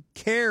really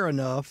care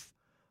enough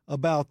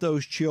about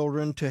those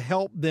children to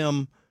help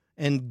them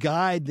and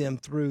guide them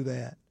through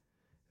that.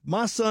 If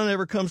my son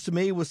ever comes to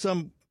me with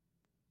some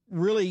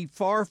really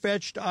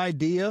far-fetched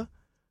idea,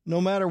 no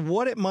matter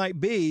what it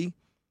might be,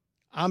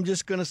 I'm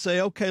just going to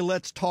say, okay,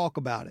 let's talk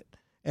about it.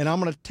 And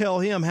I'm going to tell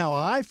him how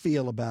I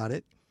feel about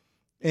it.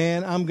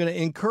 And I'm going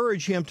to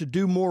encourage him to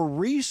do more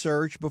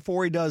research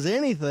before he does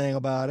anything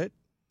about it.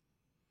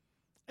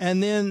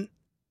 And then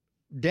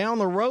down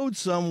the road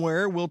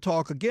somewhere, we'll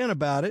talk again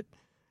about it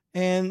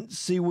and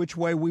see which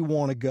way we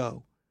want to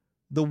go.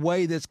 The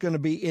way that's going to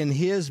be in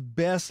his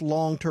best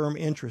long-term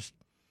interest.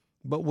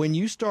 But when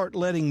you start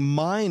letting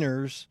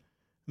minors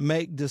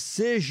make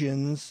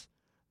decisions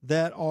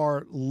that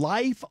are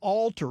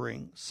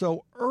life-altering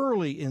so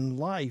early in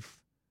life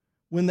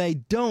when they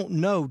don't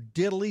know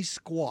diddly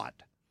squat,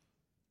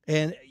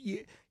 and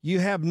you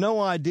have no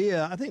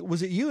idea. I think,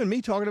 was it you and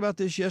me talking about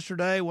this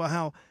yesterday? Well,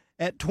 how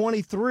at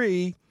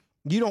 23,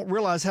 you don't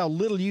realize how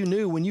little you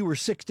knew when you were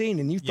 16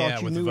 and you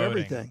thought you knew voting.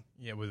 everything.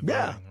 Yeah, with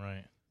voting,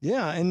 right.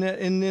 Yeah, and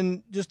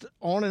then just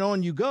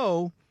on you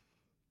go.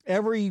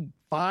 Every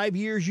 5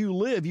 years you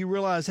live, you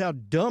realize how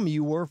dumb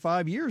you were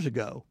 5 years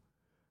ago.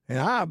 And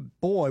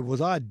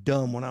was I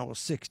dumb when I was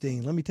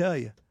 16, let me tell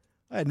you.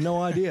 I had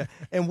no idea.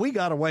 And we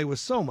got away with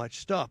so much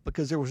stuff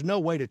because there was no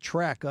way to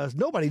track us.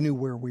 Nobody knew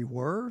where we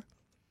were.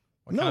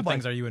 What kind of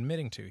things are you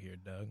admitting to here,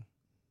 Doug?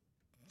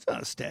 It's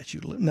not a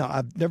statute. No,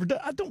 I've never done.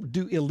 I don't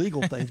do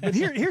illegal things. But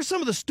here's some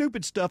of the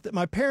stupid stuff that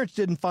my parents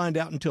didn't find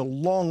out until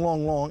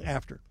long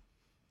after.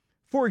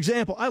 For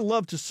example, I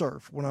loved to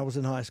surf when I was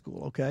in high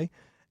school, okay?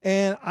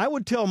 And I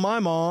would tell my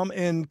mom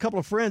and a couple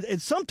of friends, and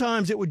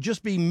sometimes it would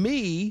just be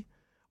me,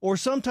 or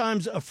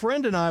sometimes a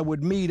friend and I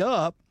would meet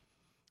up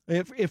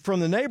if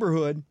from the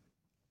neighborhood,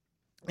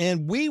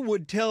 and we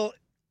would tell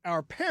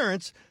our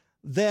parents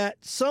that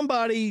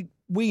somebody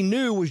we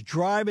knew was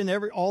driving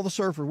all the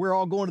surfers. We're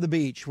all going to the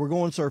beach. We're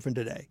going surfing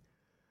today.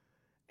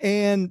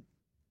 And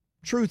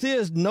truth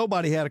is,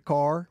 nobody had a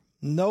car.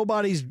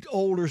 Nobody's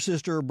older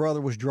sister or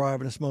brother was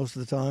driving us most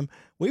of the time.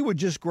 We would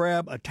just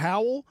grab a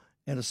towel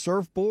and a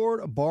surfboard,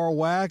 a bar of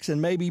wax,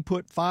 and maybe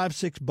put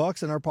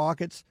 $5-6 in our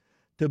pockets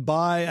to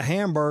buy a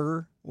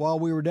hamburger while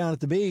we were down at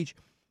the beach.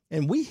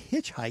 And we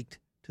hitchhiked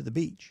to the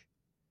beach.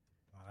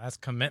 Wow, that's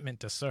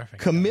commitment to surfing.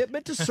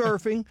 Commitment to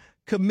surfing,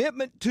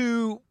 commitment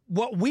to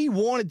what we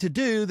wanted to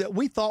do that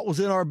we thought was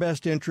in our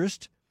best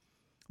interest,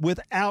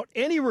 without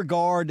any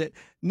regard that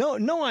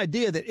no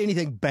idea that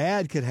anything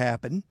bad could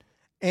happen.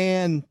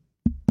 And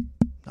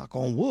knock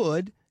on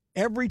wood,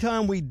 every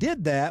time we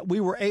did that, we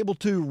were able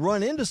to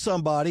run into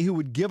somebody who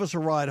would give us a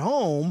ride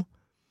home,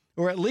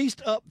 or at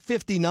least up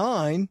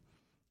 59,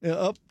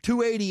 up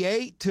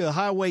 288 to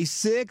Highway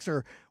 6,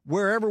 or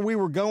wherever we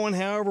were going.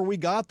 However we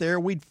got there,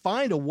 we'd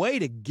find a way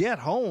to get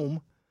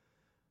home.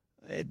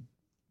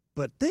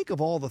 But think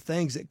of all the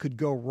things that could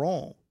go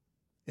wrong.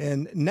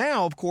 And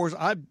now, of course,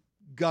 I've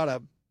got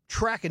a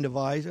tracking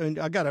device, and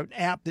I got an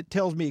app that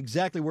tells me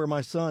exactly where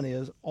my son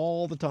is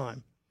all the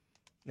time.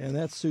 And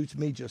that suits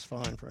me just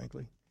fine,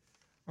 frankly.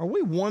 Are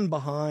we one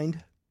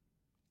behind?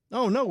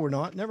 Oh, no, we're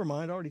not. Never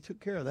mind. I already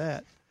took care of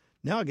that.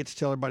 Now I get to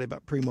tell everybody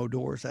about Primo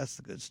Doors. That's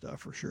the good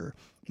stuff for sure.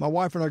 My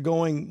wife and I are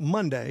going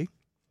Monday.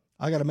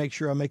 I got to make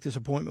sure I make this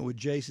appointment with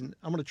Jason.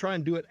 I'm going to try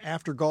and do it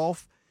after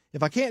golf.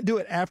 If I can't do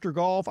it after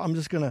golf, I'm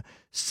just going to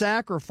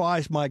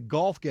sacrifice my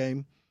golf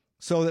game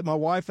so that my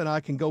wife and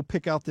I can go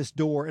pick out this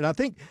door. And I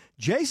think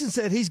Jason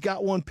said he's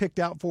got one picked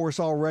out for us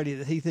already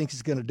that he thinks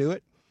is going to do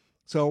it.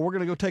 So we're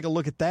going to go take a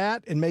look at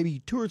that and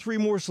maybe 2 or 3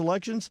 more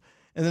selections.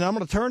 And then I'm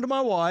going to turn to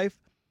my wife,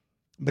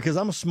 because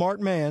I'm a smart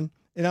man,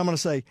 and I'm going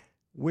to say,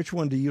 which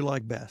one do you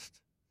like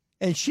best?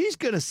 And she's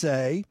going to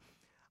say,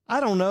 I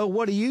don't know.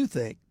 What do you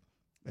think?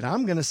 And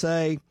I'm going to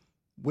say,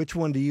 which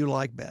one do you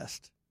like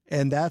best?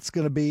 And that's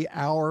going to be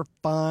our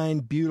fine,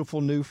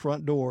 beautiful new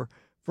front door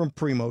from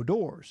Primo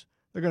Doors.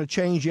 They're going to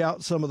change out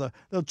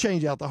they'll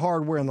change out the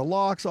hardware and the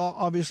locks,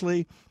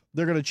 obviously.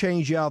 They're going to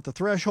change out the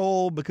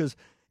threshold, because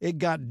It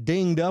got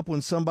dinged up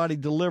when somebody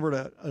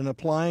delivered an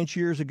appliance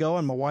years ago,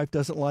 and my wife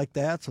doesn't like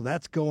that, so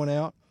that's going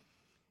out.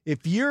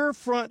 If your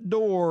front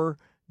door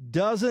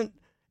doesn't,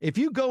 if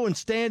you go and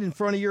stand in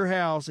front of your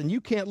house and you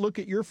can't look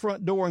at your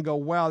front door and go,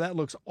 wow, that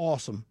looks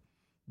awesome,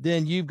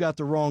 then you've got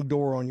the wrong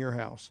door on your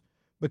house,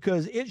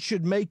 because it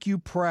should make you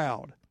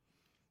proud.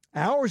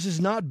 Ours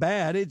is not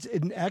bad.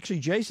 Actually,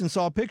 Jason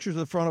saw pictures of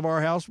the front of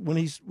our house when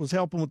he was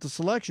helping with the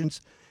selections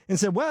and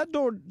said, well,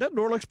 that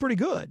door looks pretty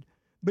good.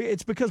 But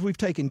it's because we've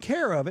taken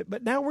care of it,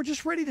 but now we're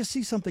just ready to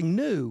see something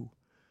new.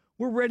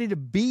 We're ready to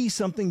be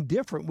something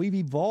different. We've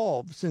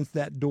evolved since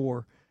that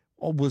door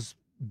was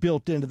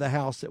built into the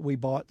house that we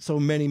bought so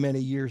many, many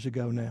years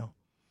ago now.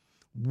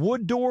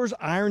 Wood doors,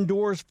 iron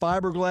doors,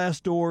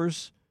 fiberglass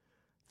doors,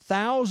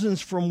 thousands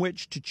from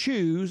which to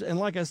choose. And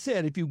like I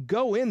said, if you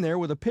go in there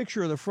with a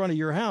picture of the front of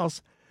your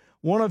house,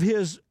 one of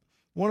his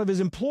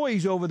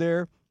employees over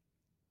there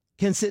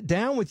can sit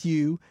down with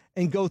you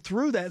and go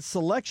through that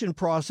selection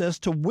process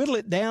to whittle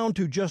it down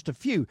to just a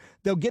few.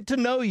 They'll get to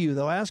know you.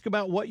 They'll ask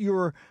about what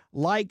your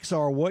likes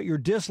are, what your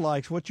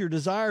dislikes, what your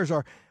desires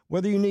are,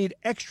 whether you need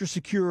extra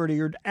security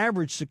or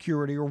average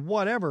security or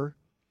whatever.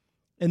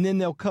 And then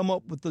they'll come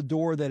up with the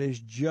door that is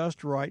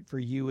just right for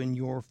you and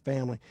your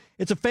family.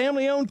 It's a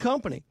family-owned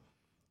company.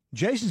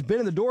 Jason's been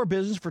in the door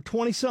business for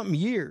 20-something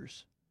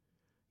years.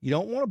 You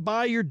don't want to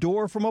buy your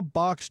door from a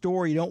box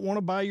store. You don't want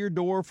to buy your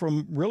door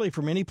from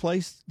any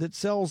place that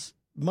sells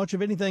much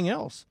of anything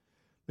else,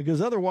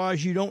 because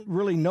otherwise you don't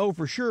really know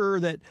for sure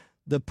that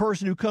the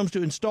person who comes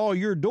to install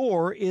your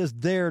door is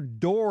their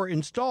door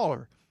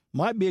installer.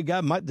 Might be a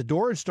guy, the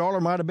door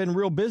installer might have been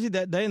real busy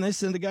that day and they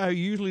send a guy who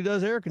usually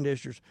does air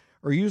conditioners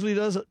or usually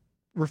does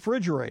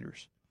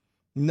refrigerators.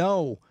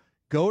 No,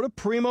 go to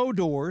Primo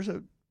Doors.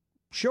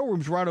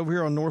 Showroom's right over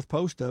here on North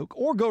Post Oak,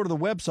 or go to the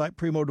website,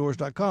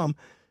 primodoors.com.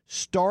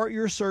 Start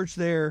your search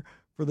there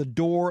for the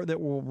door that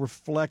will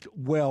reflect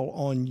well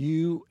on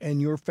you and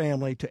your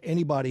family to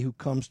anybody who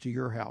comes to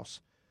your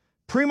house.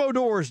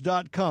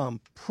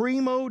 Primodoors.com.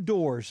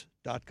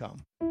 Primodoors.com.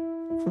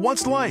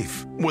 What's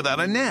life without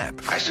a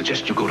nap? I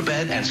suggest you go to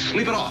bed and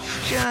sleep it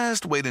off.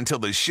 Just wait until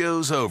the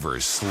show's over,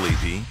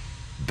 sleepy.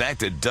 Back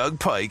to Doug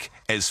Pike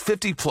as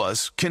 50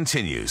 Plus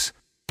continues.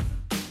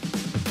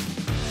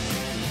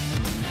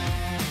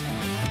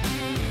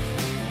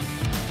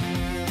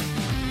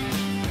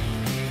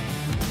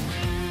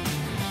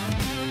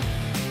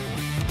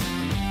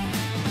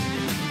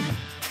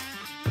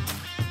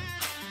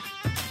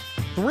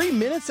 Three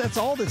minutes, that's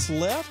all that's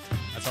left?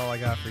 That's all I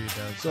got for you,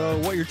 Doug. So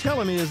what you're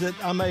telling me is that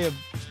I may have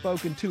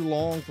spoken too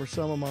long for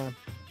some of my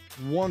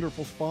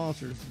wonderful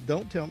sponsors.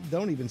 Don't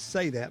even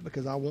say that,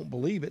 because I won't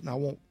believe it, and I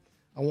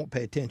won't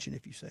pay attention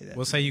if you say that.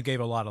 We'll say you gave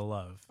a lot of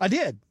love. I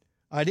did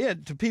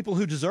to people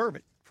who deserve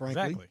it,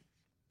 frankly. Exactly.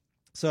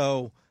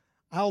 So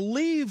I'll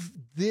leave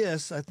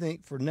this, I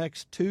think, for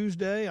next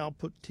Tuesday. I'll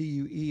put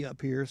TUE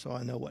up here so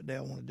I know what day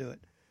I want to do it.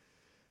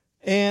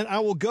 And I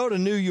will go to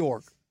New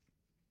York.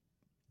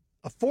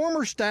 A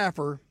former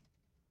staffer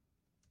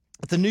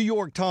at the New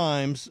York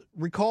Times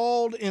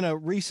recalled in a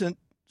recent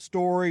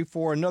story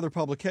for another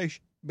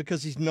publication,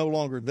 because he's no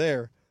longer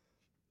there,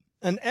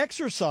 an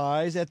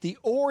exercise at the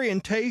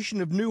orientation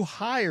of new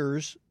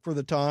hires for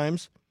the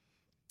Times,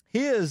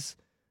 his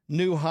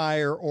new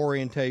hire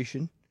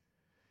orientation.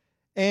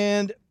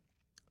 And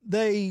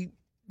they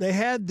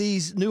had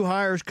these new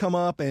hires come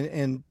up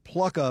and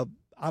pluck a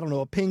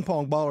ping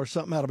pong ball or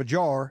something out of a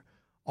jar.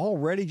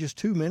 Already just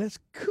 2 minutes?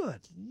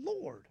 Good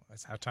Lord.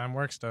 That's how time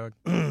works, Doug.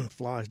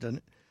 Flies, doesn't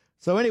it?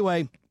 So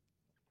anyway,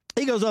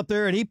 he goes up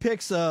there and he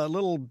picks a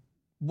little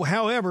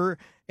however,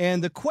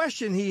 and the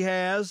question he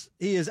is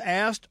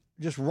asked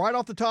just right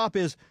off the top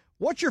is,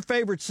 what's your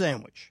favorite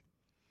sandwich?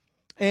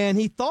 And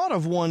he thought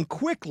of one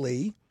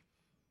quickly,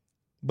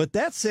 but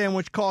that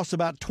sandwich costs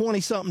about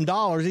 $20-something.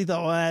 He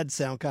thought, well, that'd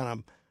sound kind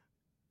of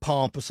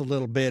pompous a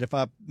little bit if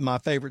my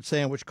favorite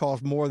sandwich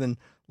costs more than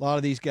a lot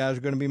of these guys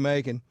are going to be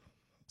making.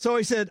 So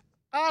he said,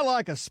 I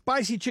like a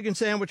spicy chicken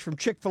sandwich from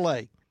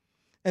Chick-fil-A.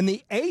 And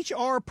the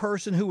HR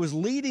person who was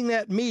leading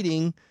that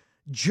meeting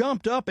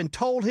jumped up and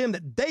told him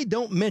that they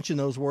don't mention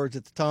those words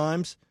at the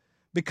Times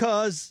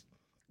because,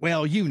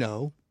 well,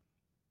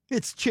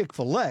 it's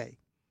Chick-fil-A.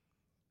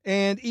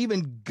 And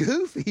even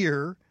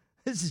goofier,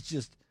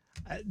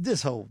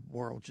 this whole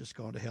world's just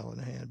gone to hell in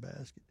a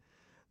handbasket.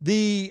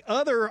 The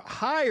other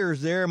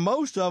hires there,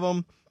 most of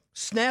them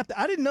snapped.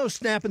 I didn't know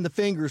snapping the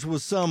fingers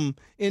was some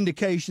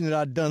indication that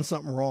I'd done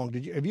something wrong.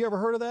 Have you ever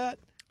heard of that?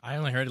 I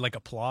only heard like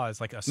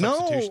applause, like a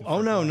substitution.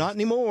 No, not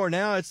anymore.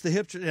 Now it's the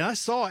hip. And I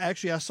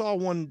saw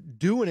one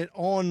doing it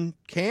on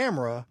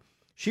camera.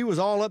 She was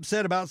all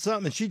upset about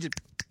something, and she just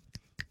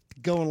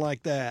going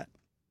like that.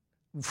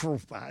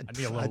 I'd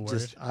be a little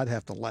worried. I'd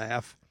have to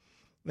laugh.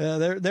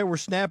 They were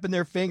snapping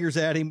their fingers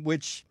at him,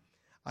 which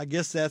I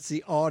guess that's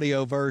the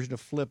audio version of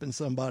flipping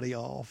somebody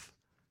off.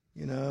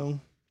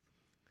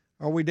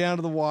 Are we down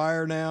to the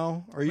wire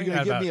now? Are you going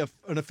to give me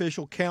an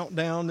official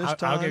countdown this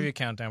time? I'll give you a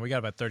countdown. We got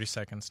about 30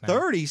 seconds now.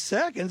 30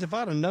 seconds? If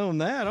I'd have known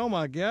that, oh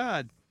my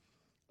God.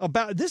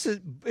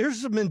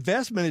 Here's some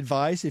investment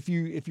advice if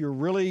you're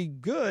really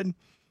good.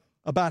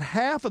 About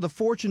half of the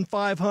Fortune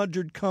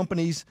 500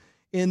 companies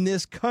in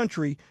this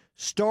country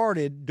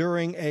started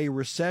during a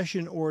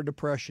recession or a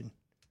depression.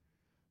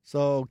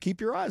 So keep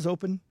your eyes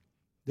open.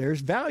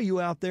 There's value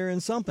out there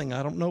in something.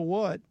 I don't know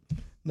what.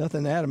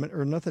 Nothing Evan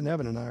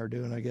and I are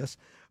doing, I guess.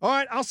 All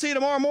right, I'll see you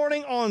tomorrow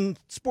morning on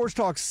Sports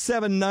Talk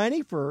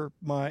 790 for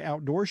my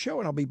outdoor show,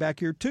 and I'll be back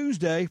here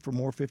Tuesday for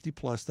more 50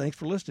 Plus. Thanks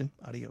for listening.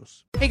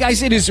 Adios. Hey,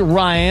 guys, it is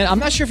Ryan. I'm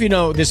not sure if you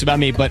know this about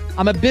me, but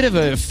I'm a bit of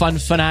a fun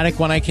fanatic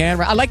when I can.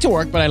 I like to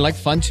work, but I like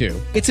fun, too.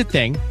 It's a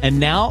thing. And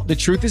now the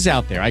truth is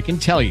out there. I can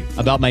tell you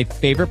about my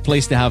favorite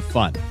place to have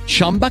fun,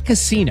 Chumba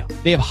Casino.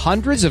 They have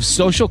hundreds of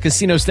social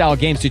casino-style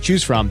games to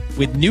choose from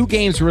with new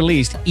games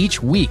released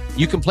each week.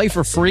 You can play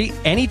for free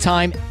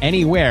anytime,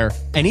 anywhere,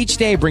 and each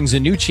day brings a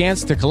new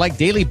chance to collect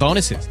daily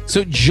bonuses.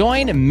 So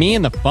join me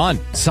in the fun.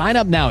 Sign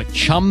up now at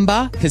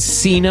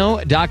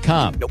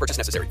ChumbaCasino.com. No purchase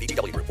necessary.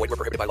 VGW Group. Void where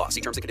prohibited by law.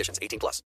 See terms and conditions. 18 plus.